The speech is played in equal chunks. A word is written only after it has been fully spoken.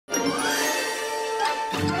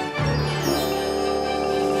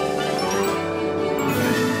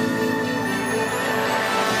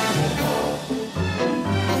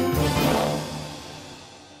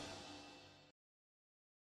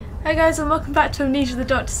Hi guys and welcome back to Amnesia the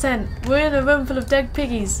Dark Descent. We're in a room full of dead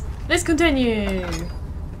piggies. Let's continue!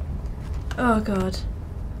 Oh god.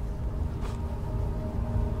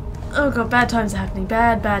 Oh god, bad times are happening.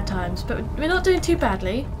 Bad times. But we're not doing too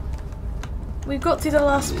badly. We got through the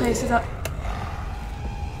last place without...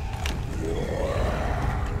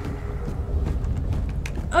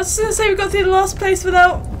 I was just gonna say we got through the last place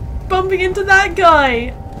without bumping into that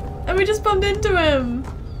guy! And we just bumped into him!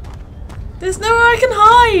 There's nowhere I can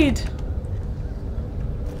hide!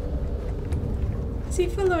 Is he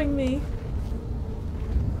following me?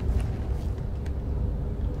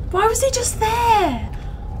 Why was he just there?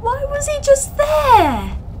 Why was he just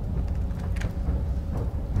there?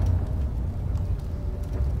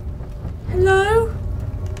 Hello?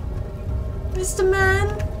 Mr. Man?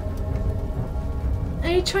 Are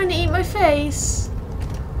you trying to eat my face?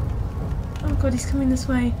 Oh god, he's coming this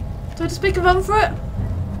way. Do I just make a run for it?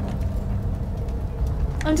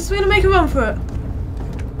 I'm just gonna make a run for it.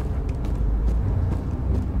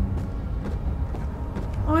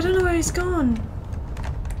 Oh, I don't know where he's gone.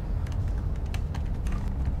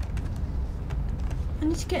 I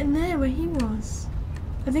need to get in there where he was.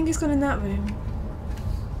 I think he's gone in that room.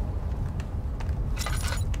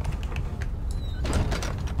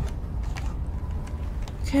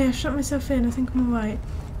 Okay, I've shut myself in. I think I'm alright.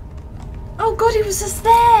 Oh god, he was just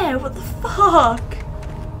there! What the fuck?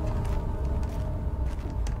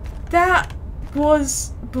 That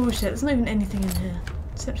was bullshit. There's not even anything in here.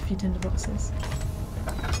 Except a few tinder boxes.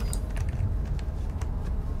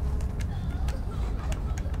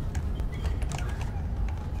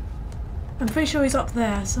 I'm pretty sure he's up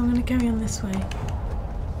there, so I'm going to carry on this way.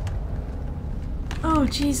 Oh,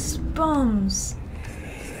 Jesus, bombs!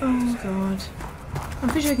 Oh, God. I'm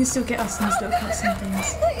pretty sure I can still get us in these little cutscene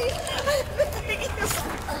things.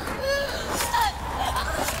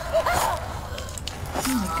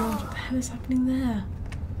 Oh my god, what the hell is happening there?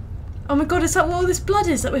 Oh my god, is that what all this blood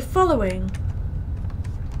is that we're following?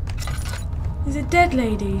 Is it dead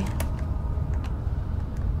lady?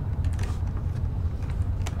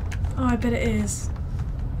 Oh, I bet it is.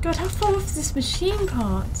 God, how far off is this machine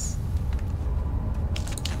parts?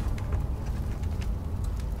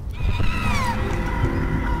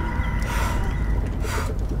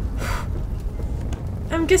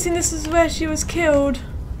 I'm guessing this is where she was killed.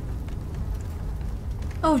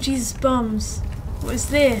 Oh, Jesus, bums. What is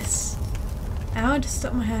this? Ow, I just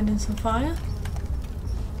stuck my hand in some fire.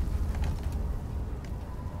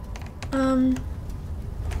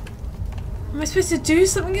 Am I supposed to do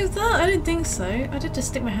something with that? I don't think so. I did just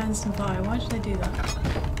stick my hands in some fire. Why did I do that?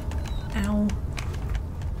 Ow.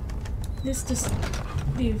 Let's just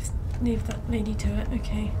leave that lady to it.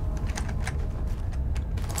 Okay.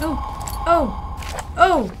 Oh! Oh!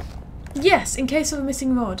 Oh! Yes, in case of a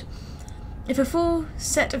missing rod. If a full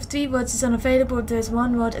set of 3 rods is unavailable, if there's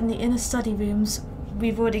 1 rod in the inner study rooms,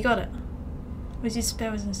 we've already got it. Where's your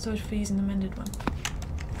spare rods in storage for using the mended one?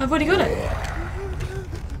 I've already got it!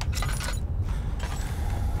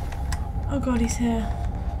 Oh god, he's here.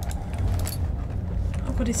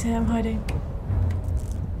 Oh god, he's here, I'm hiding.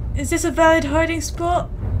 Is this a valid hiding spot?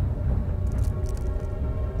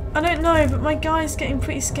 I don't know, but my guy's getting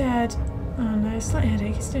pretty scared. Oh no, slight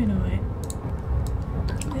headache, he's doing alright.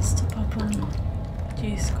 Let's top up on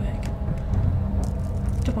juice quick.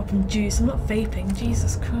 Top up on juice, I'm not vaping,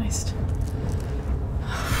 Jesus Christ.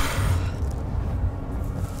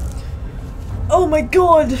 Oh my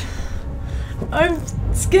god! I'm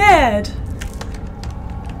scared!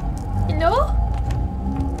 Hello?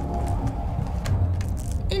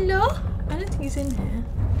 Hello? I don't think he's in here.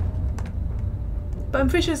 But I'm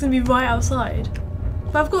pretty sure it's gonna be right outside.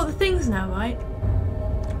 But I've got all the things now, right?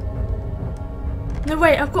 No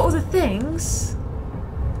wait, I've got all the things.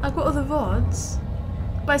 I've got all the rods.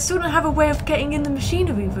 But I still don't have a way of getting in the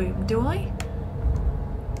machinery room, do I?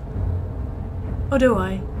 Or do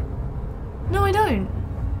I? No, I don't.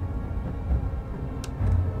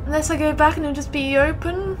 Unless I go back and it'll just be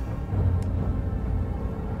open.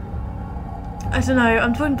 I don't know,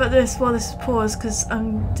 I'm talking about this while this is paused because I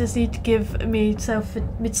just need to give myself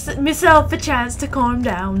a chance to calm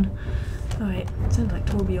down. Alright, sounds like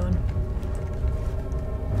Torbjorn.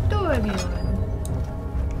 Torbjorn.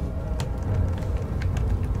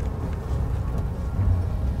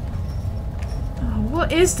 Oh,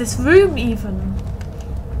 what is this room even?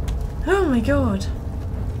 Oh my god.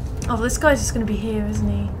 Oh, this guy's just going to be here, isn't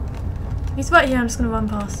he? He's right here, I'm just going to run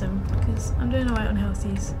past him because I'm doing alright on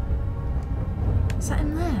healthies. Is that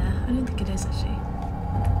in there? I don't think it is actually.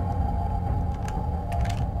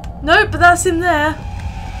 Nope, but that's in there.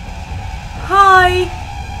 Hi!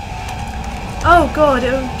 Oh god,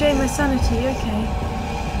 it'll drain my sanity, okay.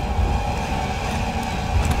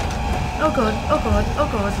 Oh god, oh god, oh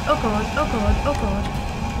god, oh god, oh god, oh god.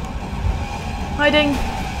 Hiding.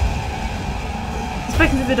 He's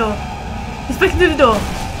breaking through the door. He's breaking through the door.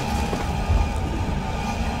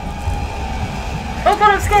 Oh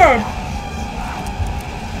god, I'm scared.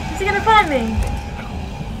 Is he gonna find me?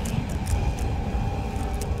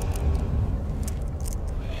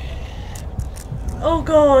 Oh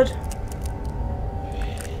god.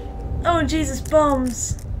 Oh Jesus,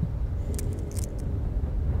 bombs.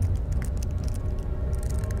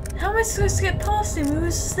 How am I supposed to get past him? He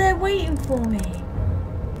was just there waiting for me.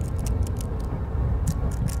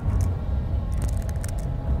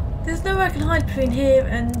 There's nowhere I can hide between here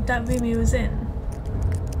and that room he was in.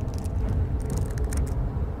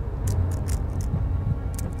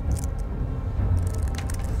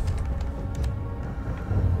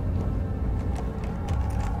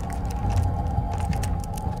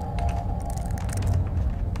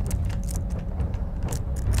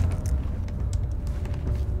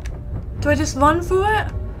 Do I just run for it?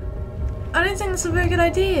 I don't think that's a very good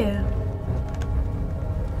idea.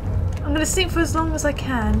 I'm gonna sneak for as long as I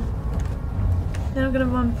can. Then I'm gonna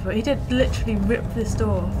run for it. He did literally rip this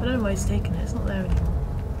door off. I don't know why he's taken it. It's not there anymore.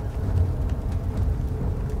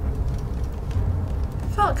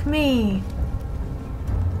 Fuck me.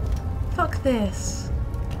 Fuck this.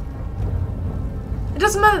 It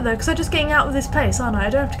doesn't matter though, because I'm just getting out of this place, aren't I? I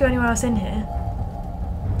don't have to go anywhere else in here.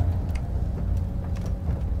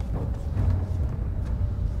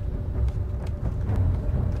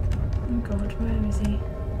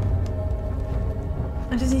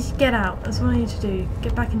 I just need to get out. That's what I need to do.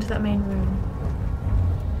 Get back into that main room.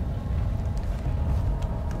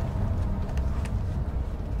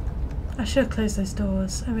 I should have closed those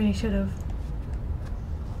doors. I really should have.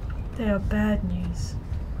 They are bad news.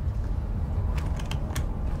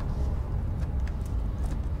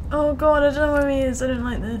 Oh god, I don't know where he is. I don't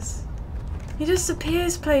like this. He just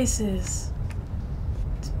appears places.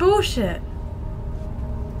 It's bullshit.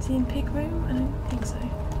 Is he in pig room? I don't think so.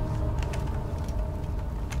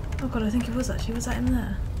 Oh god, I think it was actually. Was that in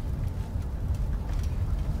there?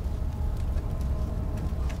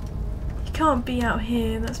 He can't be out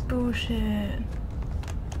here. That's bullshit.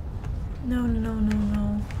 No, no, no, no,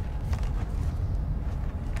 no.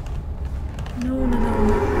 No, no, no,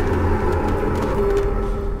 no.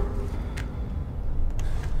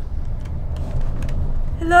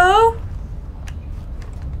 Hello?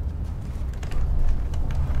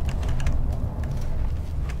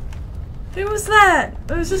 Who was that?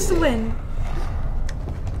 It was just the wind.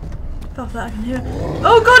 Above that I can hear it.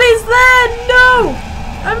 Oh god, he's there! No!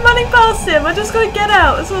 I'm running past him. I just gotta get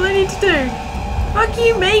out. That's all I need to do. Fuck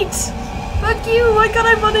you, mate! Fuck you! Why can't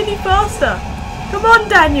I run any faster? Come on,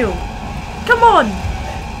 Daniel! Come on!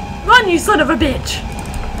 Run, you son of a bitch!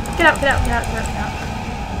 Get out, get out, get out, get out, get out.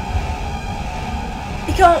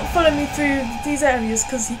 He can't follow me through these areas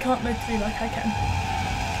because he can't move through like I can.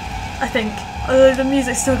 I think. Although the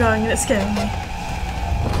music's still going and it's scaring me.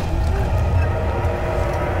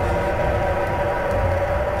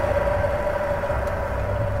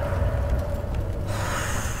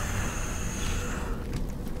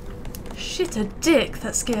 Shit a dick,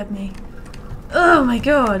 that scared me. Oh my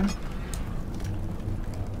god.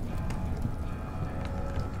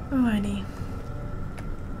 Alrighty.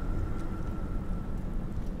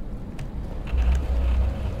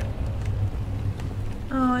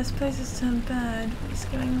 Oh, this place has turned bad. What's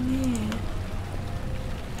going on here?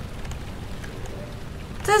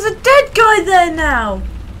 There's a dead guy there now!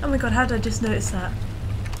 Oh my god, how did I just notice that?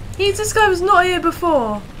 This guy was not here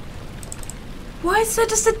before. Why is there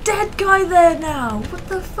just a dead guy there now? What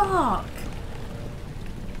the fuck?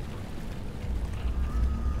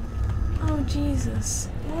 Oh Jesus.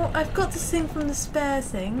 Well, I've got this thing from the spare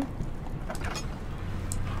thing.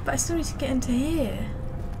 But I still need to get into here.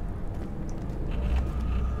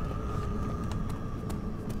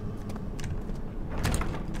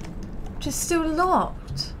 Which is still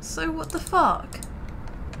locked. So what the fuck?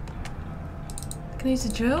 Can I use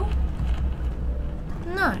a drill?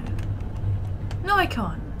 No. No, I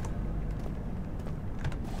can't.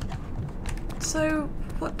 So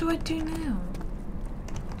what do I do now?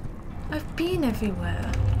 I've been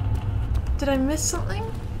everywhere. Did I miss something?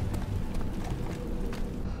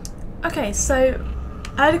 Okay, so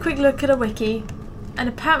I had a quick look at a wiki, and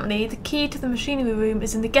apparently the key to the machinery room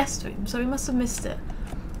is in the guest room, so we must have missed it.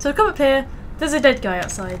 So I come up here, there's a dead guy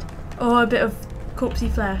outside. Or a bit of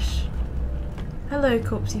corpsey flesh. Hello,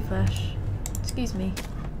 corpsey flesh. Excuse me.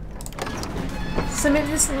 So maybe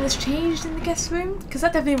there's something that's changed in the guest room? Because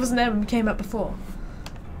that definitely wasn't there when we came up before.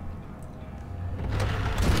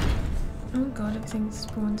 Oh god, everything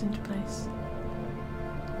spawns into place.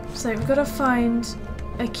 So we've got to find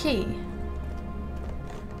a key.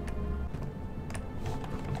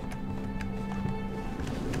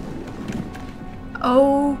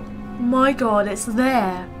 Oh my god, it's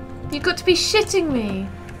there. You've got to be shitting me.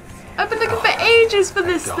 I've been looking for ages for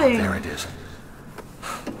this thing. There it is.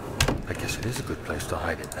 I guess it is a good place to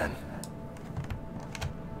hide it then.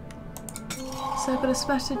 So I've got to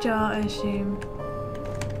smash the jar, I assume.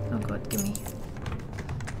 Oh god, gimme.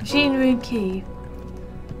 Machine room key.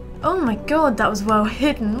 Oh my god, that was well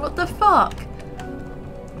hidden. What the fuck?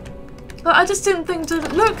 Like, I just didn't think to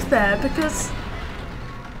look there because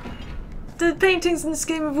the paintings in this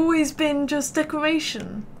game have always been just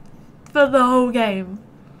decoration for the whole game.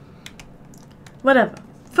 Whatever.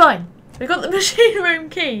 Fine. We got the machine room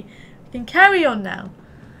key. We can carry on now.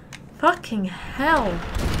 Fucking hell.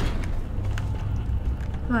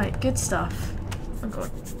 Right, good stuff. Oh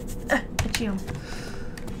god. Itchy on.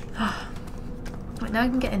 Right, now I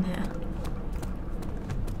can get in here.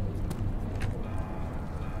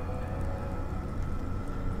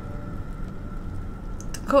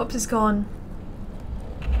 The corpse is gone.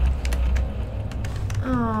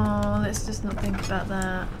 Oh, let's just not think about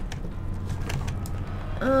that.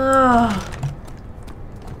 Ugh.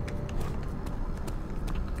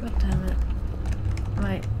 God damn it.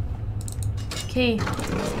 Right. Key.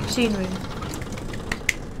 Machine room.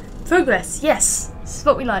 Progress, yes! This is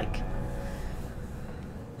what we like.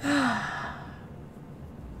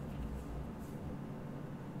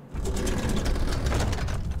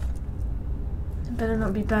 Better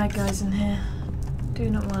not be bad guys in here. Do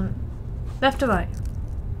not want. Left or right?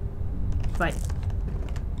 Right.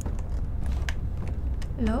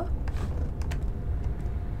 Hello?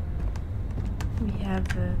 We have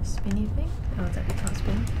a spinny thing. Oh, that we can't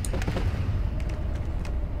spin.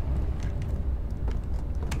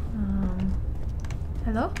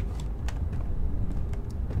 Hello?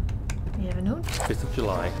 We have a note. 5th of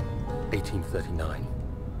July, 1839.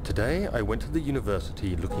 Today I went to the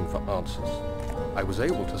university looking for answers. I was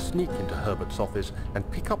able to sneak into Herbert's office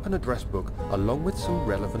and pick up an address book along with some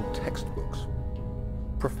relevant textbooks.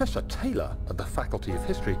 Professor Taylor at the Faculty of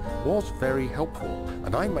History was very helpful,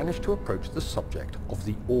 and I managed to approach the subject of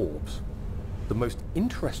the orbs. The most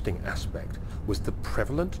interesting aspect was the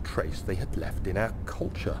prevalent trace they had left in our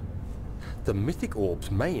culture. The mythic orbs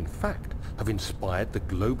may, in fact, have inspired the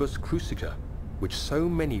globus cruciger, which so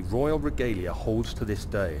many royal regalia holds to this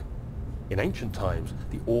day. In ancient times,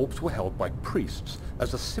 the orbs were held by priests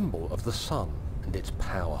as a symbol of the sun and its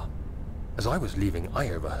power. As I was leaving, I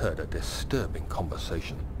overheard a disturbing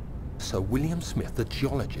conversation. Sir William Smith, the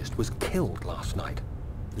geologist, was killed last night.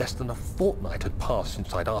 Less than a fortnight had passed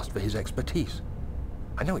since I'd asked for his expertise.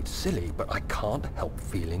 I know it's silly, but I can't help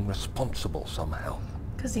feeling responsible somehow.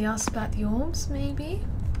 Because he asked about the orbs, maybe?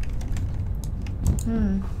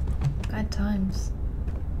 Bad times.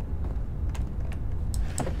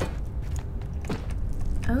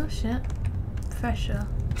 Oh shit. Pressure.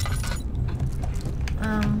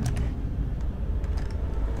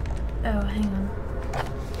 Oh, hang on.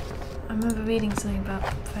 I remember reading something about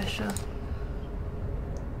pressure.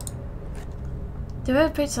 The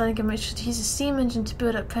red plate diagram which should use a steam engine to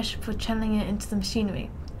build up pressure before channeling it into the machinery.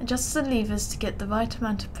 Adjust the levers to get the right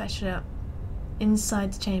amount of pressure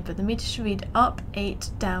inside the chamber. The meter should read up 8,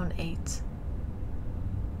 down 8.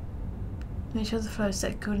 Make sure the flow is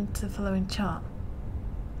set according to the following chart.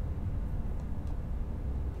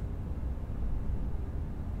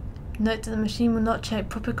 Note that the machine will not check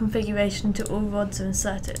proper configuration until all rods are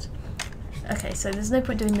inserted. Okay, so there's no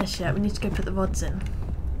point doing this yet. We need to go put the rods in.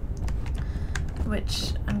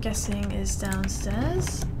 Which I'm guessing is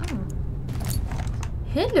downstairs. Oh.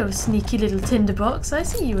 Hello, sneaky little tinderbox. I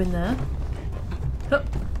see you in there. Oh.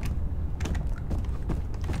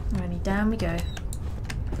 Alrighty, down we go.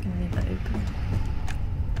 I'm gonna leave that open.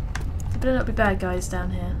 There better not be bad guys down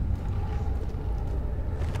here.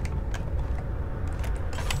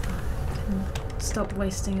 Stop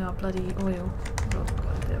wasting our bloody oil. I've got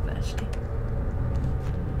quite a bit of it actually.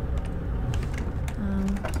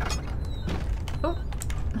 Oh!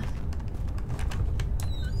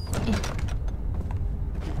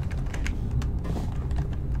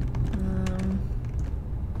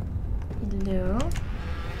 Hello.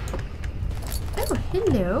 Oh,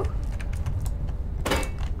 hello.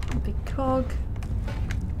 Big cog.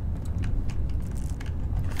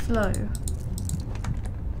 Flow.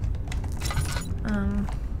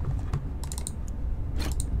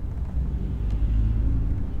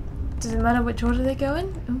 Does it matter which order they go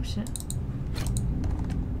in? Oh shit.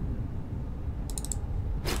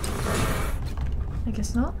 I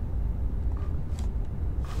guess not.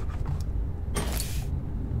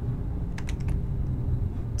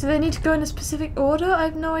 Do they need to go in a specific order? I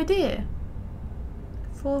have no idea.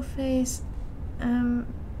 4-phase amplitude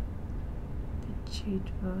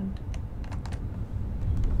rod.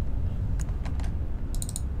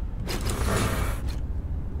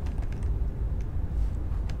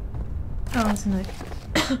 Oh, there's a note.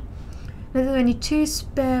 There are only 2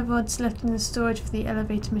 spare rods left in the storage for the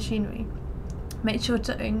elevator machinery. Make sure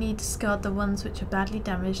to only discard the ones which are badly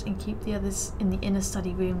damaged and keep the others in the inner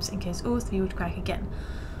study rooms in case all 3 would crack again.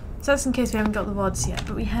 So that's in case we haven't got the rods yet,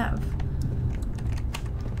 but we have.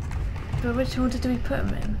 But which order do we put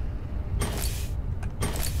them in?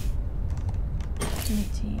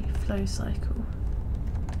 Unity, flow cycle.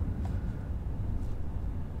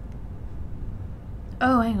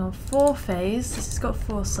 Oh, hang on. 4-phase. This has got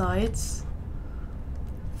 4 sides.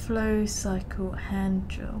 Flow cycle, hand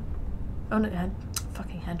drill. Oh no,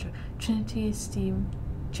 fucking hand drill. Trinity, steam.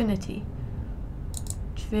 Trinity.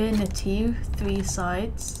 3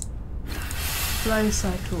 sides. Flow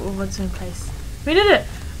cycle, all rods are in place. We did it!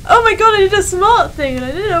 Oh my god, I did a smart thing and I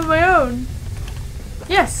did it on my own.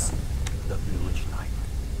 Yes! The village light.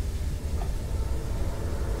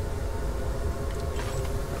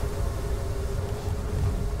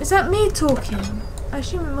 Is that me talking? I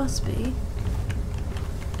assume it must be.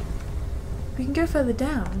 We can go further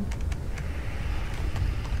down.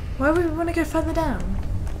 Why would we want to go further down?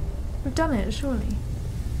 We've done it, surely.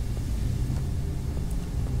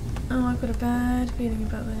 Oh, I've got a bad feeling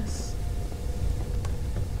about this.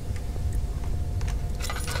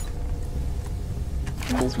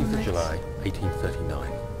 14th of July, 1839.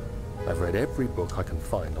 I've read every book I can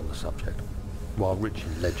find on the subject. While rich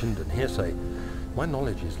in legend and hearsay, my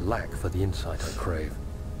knowledge is lack for the insight I crave.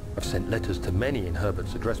 I've sent letters to many in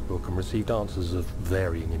Herbert's address book and received answers of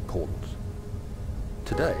varying importance.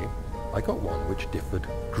 Today, I got one which differed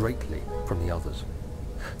greatly from the others.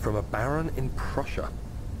 From a baron in Prussia.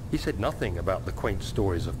 He said nothing about the quaint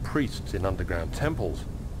stories of priests in underground temples.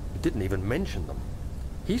 He didn't even mention them.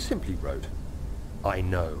 He simply wrote, "I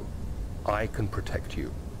know. I can protect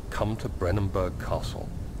you. Come to Brennenburg Castle.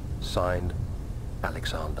 Signed,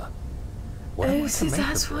 Alexander." What am I to make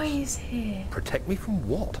that's of why this? he's here. Protect me from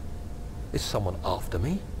what? Is someone after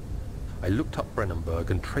me? I looked up Brennenburg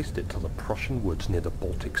and traced it to the Prussian woods near the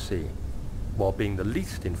Baltic Sea. While being the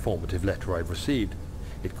least informative letter I've received,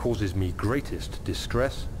 it causes me greatest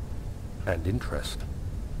distress and interest.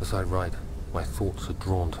 As I write, my thoughts are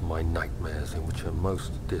drawn to my nightmares in which a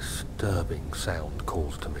most disturbing sound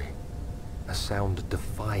calls to me. A sound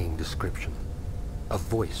defying description. A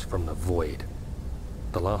voice from the void.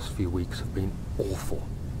 The last few weeks have been awful,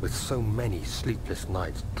 with so many sleepless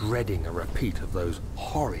nights dreading a repeat of those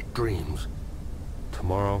horrid dreams.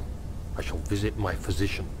 Tomorrow, I shall visit my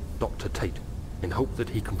physician, Dr. Tate, in hope that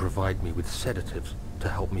he can provide me with sedatives to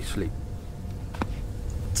help me sleep.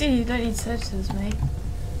 Gee, you don't need sedatives, mate.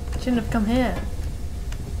 Shouldn't have come here.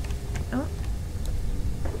 Oh.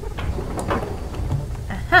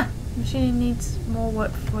 Aha! Machine needs more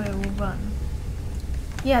work before it will run.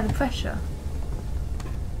 Yeah, the pressure.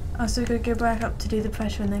 Oh, so we're going to go back up to do the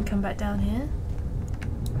pressure and then come back down here?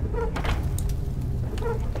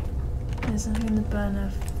 There's nothing in the burner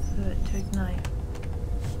for it to ignite.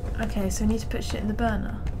 Okay, so we need to put shit in the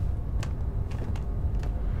burner.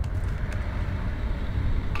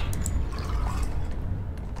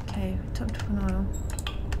 Okay, topped up on oil.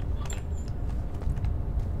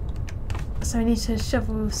 So we need to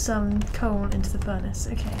shovel some coal into the furnace.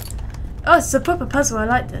 Okay. Oh, it's a proper puzzle. I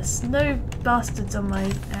like this. No bastards on my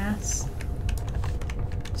ass.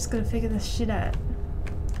 Just gotta figure this shit out.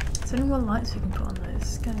 Is there any more lights we can put on those?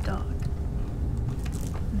 It's kind of dark.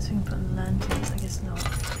 Unless we can put on lanterns. I guess not.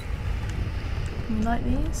 Can we light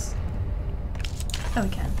these? Oh, we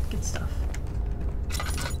can. Good stuff.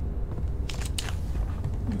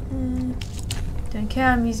 Don't care.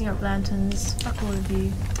 I'm using up lanterns. Fuck all of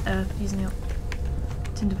you. Using up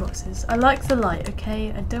tinder boxes. I like the light,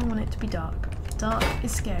 okay? I don't want it to be dark. Dark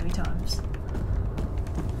is scary times.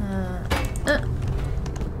 I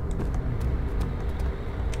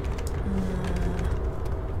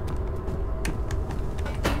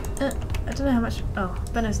don't know how much. Oh,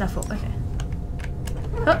 Benno's now full. Okay.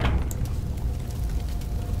 Oh.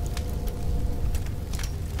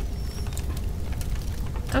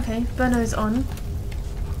 Okay, Benno's on.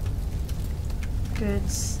 Good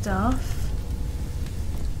stuff.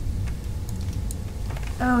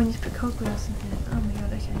 Oh, we need to put cogwheels in here. Oh my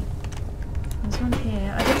god, okay. There's one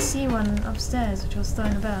here. I did see one upstairs which I was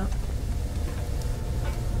throwing about.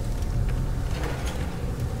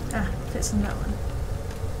 Ah, fits in that one.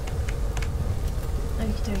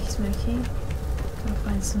 Okie dokie smoky. Gotta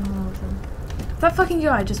find some more of them. That fucking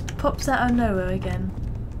guy just pops out of nowhere again.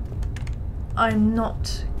 I'm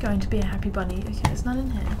not going to be a happy bunny. Okay, there's none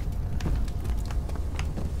in here.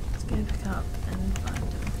 Let's go back up and find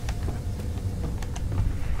them.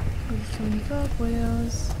 Too many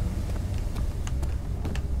cogwheels.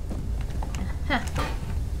 Aha!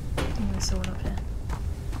 I think I saw one up here.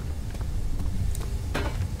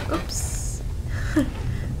 Oops!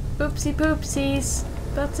 Oopsie poopsies!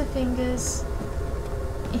 Butterfingers!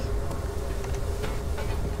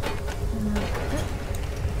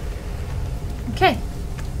 Okay!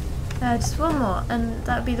 Just one more, and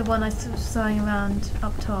that would be the one I was throwing around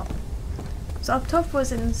up top. So up top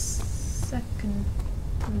was in the second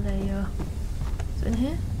layer. Is it in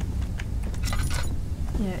here?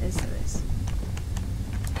 Yeah, it is, there is.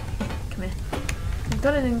 Come here. I've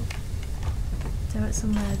got it in... So it's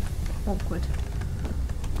somewhere awkward.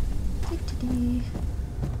 Dee-dee-dee.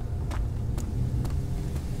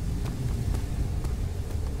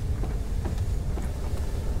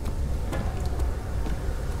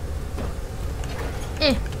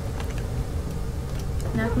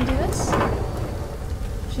 Now can we do this?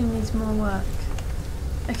 She needs more work.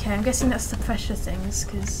 Okay, I'm guessing that's the pressure things,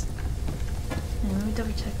 because... Let me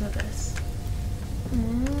double check about this.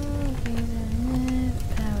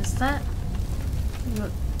 Power is that.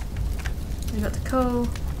 We've got the coal.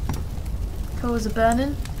 Coals are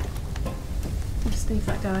burning. Just leave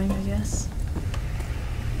that going, I guess.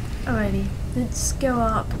 Alrighty, let's go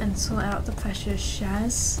up and sort out the pressure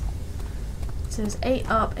shaz. So it's 8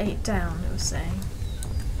 up, 8 down, it was saying.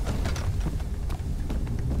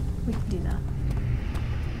 We can do that.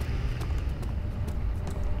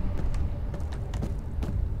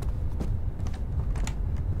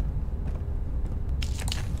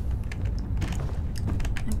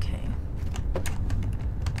 Okay.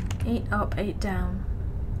 8 up, 8 down.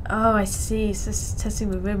 Oh, I see. So this is testing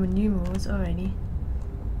with Roman numerals already.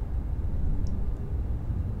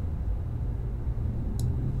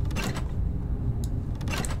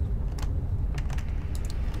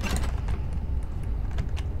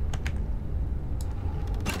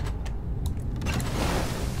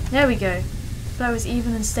 There we go. Flow is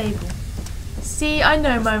even and stable. See, I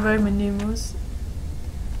know my Roman numerals.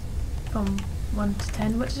 From 1 to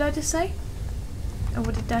 10. What did I just say? Or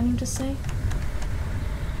what did Daniel just say?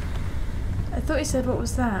 I thought he said, what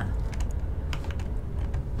was that?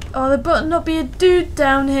 Oh, there better not be a dude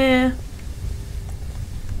down here.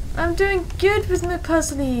 I'm doing good with my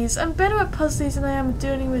puzzlies. I'm better at puzzlies than I am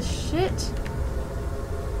dealing with shit.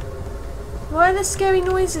 Why are there scary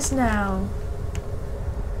noises now?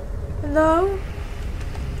 Hello?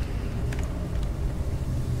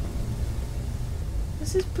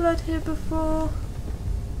 Was there blood here before?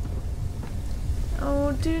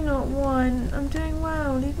 Oh, do not whine. I'm doing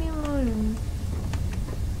well. Leave me alone.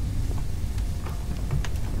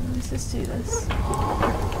 Let's just do this.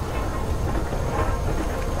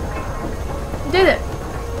 You did it!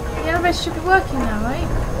 The elevator should be working now, right?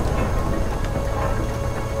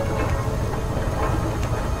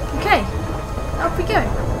 Okay. Up we go.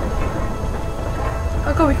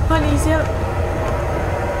 Oh god, we can finally use the elevator.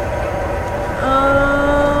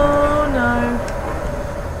 Oh no.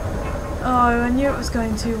 Oh, I knew it was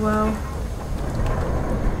going too well.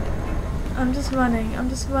 I'm just running. I'm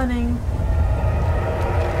just running.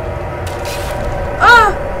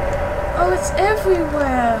 Ah! Oh, it's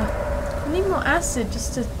everywhere. I need more acid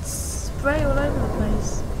just to spray all over the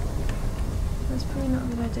place. That's probably not a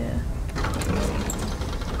good idea.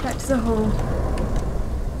 Back to the hall.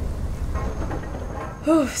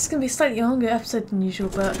 Oh, it's going to be a slightly longer episode than usual,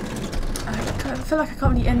 but I feel like I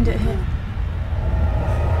can't really end it here.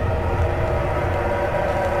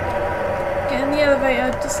 Get in the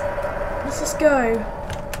elevator, let's just go.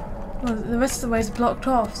 Well, the rest of the way is blocked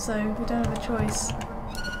off, so we don't have a choice.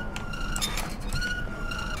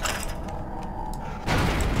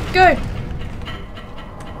 Go!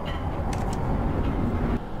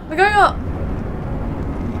 We're going up!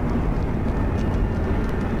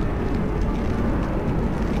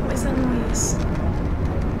 What is that noise?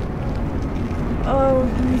 Oh,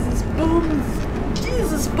 Jesus, bombs!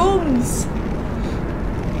 Jesus, bombs!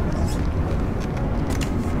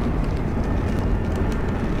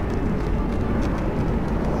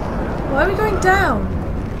 Why are we going down?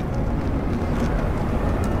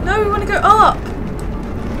 No, we want to go up!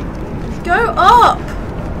 Go up!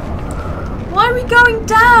 Why are we going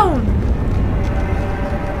down?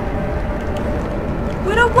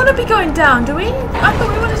 We don't want to be going down, do we? I thought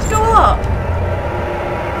we wanted to go up.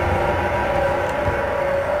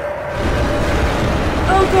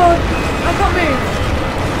 Oh god, I can't move.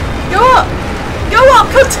 Go up! Go up!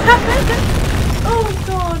 Go down! Oh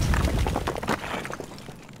god.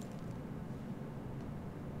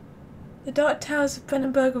 The dark towers of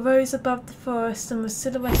Brandenburg rose above the forest and were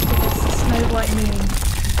silhouetted against the snow-white moon.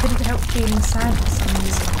 I couldn't help feeling sad for some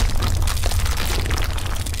reason.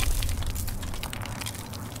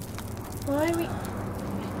 Why are we...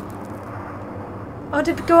 Oh,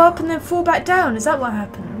 did it go up and then fall back down? Is that what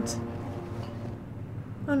happened?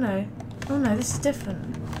 Oh no. Oh no, this is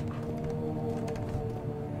different.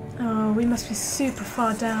 Oh, we must be super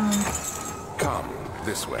far down. Come,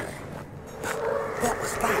 this way. What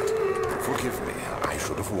was that? Forgive me, I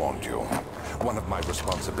should have warned you. One of my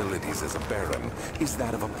responsibilities as a Baron is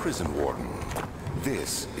that of a prison warden.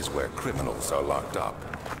 This is where criminals are locked up.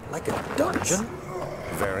 Like a dungeon?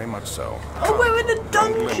 Very much so. Oh, we're in a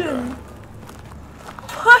dungeon!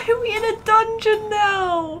 Why are we in a dungeon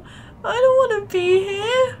now? I don't want to be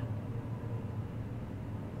here.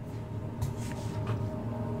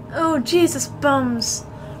 Oh, Jesus bums.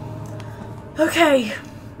 Okay,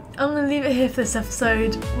 I'm going to leave it here for this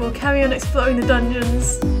episode. We'll carry on exploring the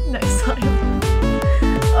dungeons next time.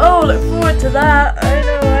 Oh, look forward to that. I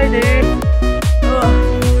know I do. Ugh.